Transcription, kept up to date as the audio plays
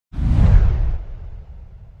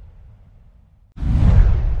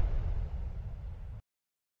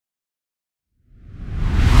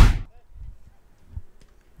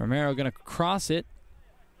Romero going to cross it.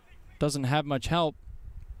 Doesn't have much help.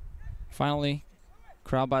 Finally,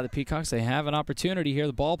 crowd by the Peacocks. They have an opportunity here.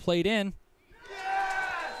 The ball played in.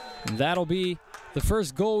 And that'll be the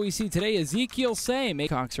first goal we see today. Ezekiel Say.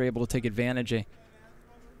 Peacocks are able to take advantage. A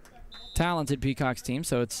talented Peacocks team,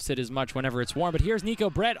 so it's sit as much whenever it's warm. But here's Nico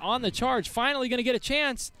Brett on the charge. Finally going to get a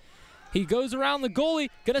chance. He goes around the goalie.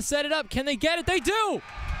 Going to set it up. Can they get it? They do!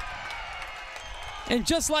 And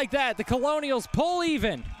just like that, the Colonials pull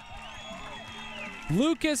even.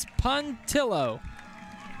 Lucas Puntillo.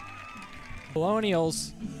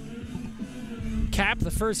 Colonials cap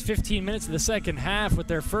the first 15 minutes of the second half with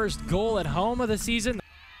their first goal at home of the season.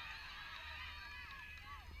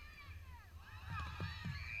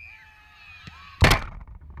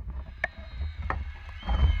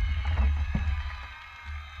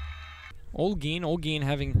 Olguin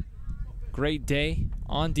having a great day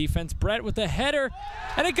on defense. Brett with the header,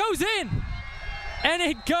 and it goes in! And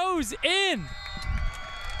it goes in!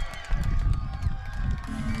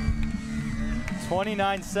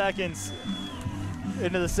 29 seconds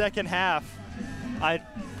into the second half.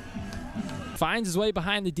 Finds his way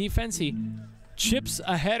behind the defense. He chips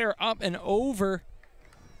a header up and over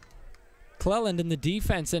Cleland in the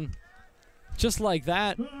defense, and just like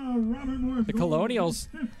that, the Colonials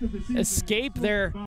escape their